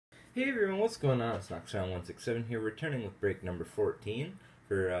Hey everyone, what's going on? It's Knoxdown167 here, returning with break number 14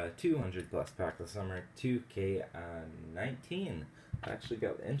 for 200 plus pack of summer 2K19. I actually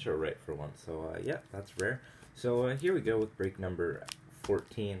got the intro right for once, so yeah, that's rare. So here we go with break number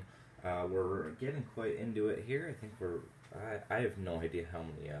 14. We're getting quite into it here. I think I have no idea how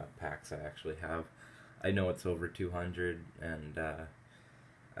many packs I actually have. I know it's over 200, and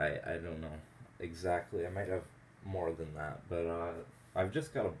I don't know exactly. I might have more than that, but I've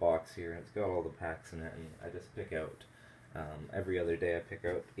just got a box here, and it's got all the packs in it, and I just pick out, every other day I pick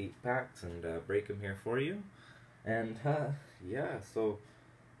out 8 packs and break them here for you. And, yeah, so,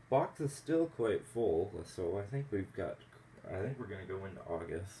 box is still quite full, so I think we're going to go into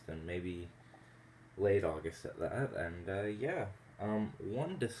August, and maybe late August at that, and, yeah.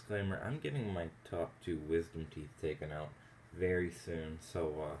 One disclaimer, I'm getting my top 2 wisdom teeth taken out very soon,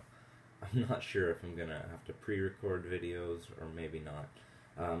 so, I'm not sure if I'm gonna have to pre-record videos or maybe not.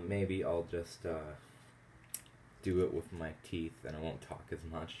 Maybe I'll just do it with my teeth and I won't talk as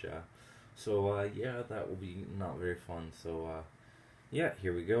much. So yeah, that will be not very fun. So yeah,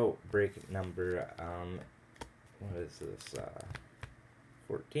 here we go. Break number what is this?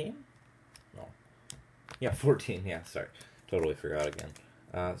 14? No. Yeah, 14. Yeah, sorry, totally forgot again.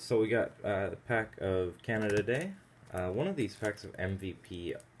 So we got the pack of Canada Day. One of these packs of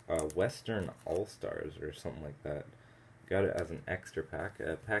MVP. Western All-Stars or something like that. Got it as an extra pack.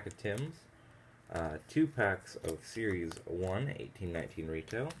 A pack of Tim's. 2 packs of Series 1, 1819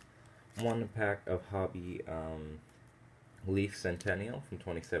 retail. 1 pack of Hobby Leaf Centennial from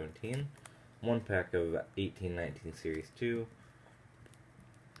 2017. 1 pack of 1819 Series 2.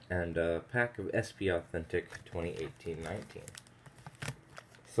 And a pack of SP Authentic 2018-19.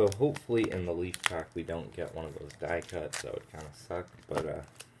 So hopefully in the Leaf pack we don't get one of those die cuts. That would kind of suck, but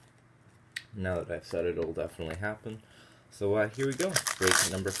now that I've said it, it'll definitely happen. So here we go, break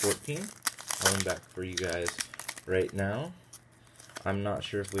number 14. Coming back for you guys right now. I'm not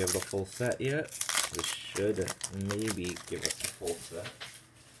sure if we have the full set yet. This should maybe give us a full set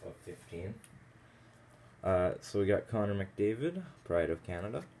of 15. So we got Connor McDavid, Pride of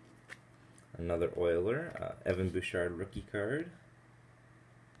Canada. Another Oiler, Evan Bouchard rookie card.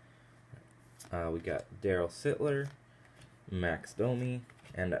 We got Daryl Sittler, Max Domi,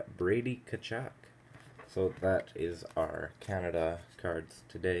 and Brady Tkachuk. So that is our Canada cards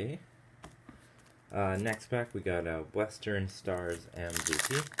today. Next pack we got Western Stars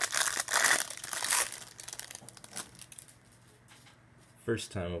MVP.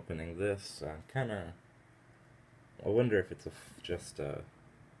 First time opening this, I wonder if it's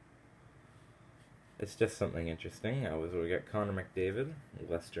it's just something interesting. We got Connor McDavid,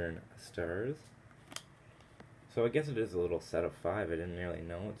 Western Stars. So I guess it is a little set of 5. I didn't really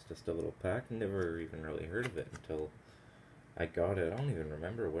know. It's just a little pack. Never even really heard of it until I got it. I don't even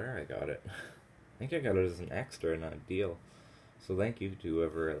remember where I got it. I think I got it as an extra, not a deal. So thank you to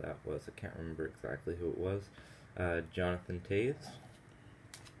whoever that was. I can't remember exactly who it was. Jonathan Toews.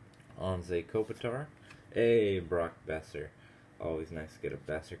 Anze Kopitar. Hey, Brock Besser. Always nice to get a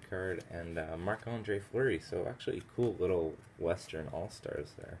Besser card. And Marc-Andre Fleury. So actually cool little Western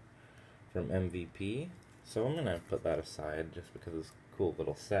All-Stars there from MVP. So I'm going to put that aside just because it's a cool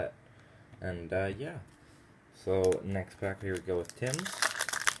little set. And yeah. So next pack, here we go with Tim's.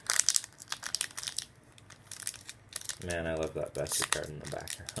 Man, I love that Besser card in the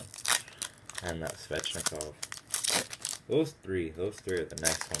background. And that Svechnikov. Those three are the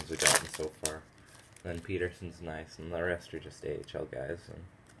nice ones we've gotten so far. Then Peterson's nice, and the rest are just AHL guys. And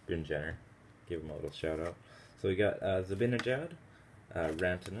Bryn Jenner, give him a little shout out. So we got Zibanejad,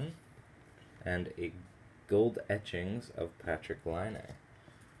 Rantanen, and a gold etchings of Patrick Laine.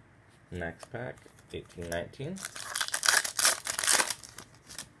 Next pack, 1819.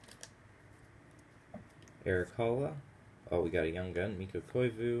 Erik Haula. Oh, we got a young gun, Mikko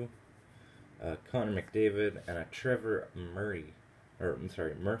Koivu, Connor McDavid, and a Trevor Murphy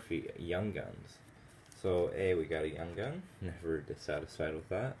Young Guns. So, we got a young gun. Never dissatisfied with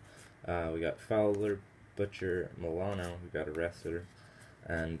that. We got Fowler, Butcher, Milano, who got arrested,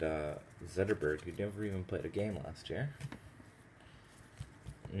 and Zetterberg, who never even played a game last year.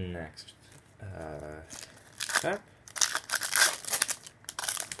 Next pack.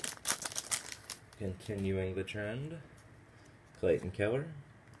 Continuing the trend. Clayton Keller,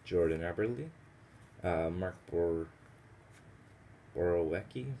 Jordan Eberle, Mark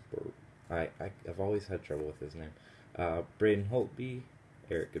Borowiecki. I've always had trouble with his name. Braden Holtby,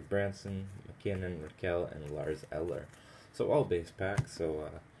 Eric Goodbranson, McKinnon, Raquel, and Lars Eller. So all base packs, so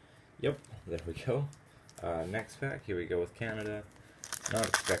yep, there we go. Next pack, here we go with Canada. Not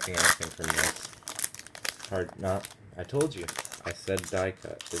expecting anything from this. I told you. I said die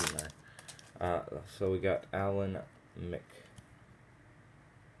cut, didn't I? So we got Alan Mick.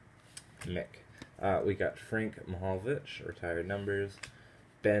 We got Frank Mahovich, retired numbers.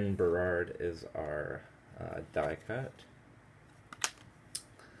 Ben Berard is our die cut.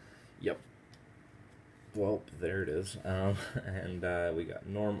 Yep. Well, there it is. And we got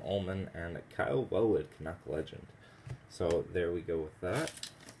Norm Ullman and Kyle Wellwood, Canuck legend. So there we go with that.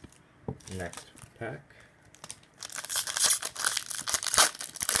 Next pack.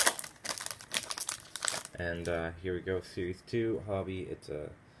 And here we go, Series 2, Hobby. It's a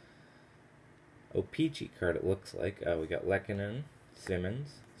O-Pee-Chee card, it looks like. We got Lehkonen,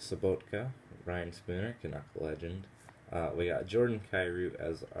 Simmons, Sobotka, Ryan Spooner, Canuck legend. We got Jordan Kyrou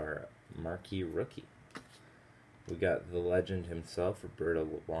as our marquee rookie. We got the legend himself, Roberto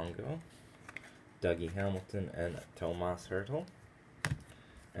Luongo, Dougie Hamilton, and Tomas Hertl.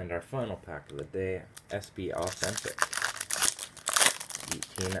 And our final pack of the day, SB Authentic,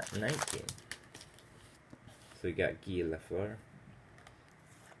 18-19. So we got Guy Lafleur,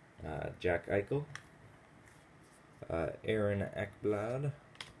 Jack Eichel, Aaron Ekblad,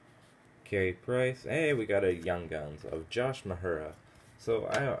 Carey Price. Hey, we got a Young Guns of Josh Mahura. So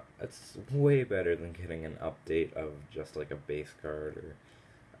it's way better than getting an update of just like a base card or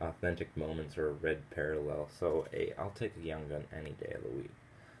authentic moments or a red parallel. So hey, I'll take a Young Gun any day of the week.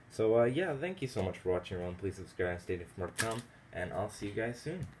 So yeah, thank you so much for watching, everyone. Please subscribe and stay tuned for more to come, and I'll see you guys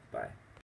soon. Bye.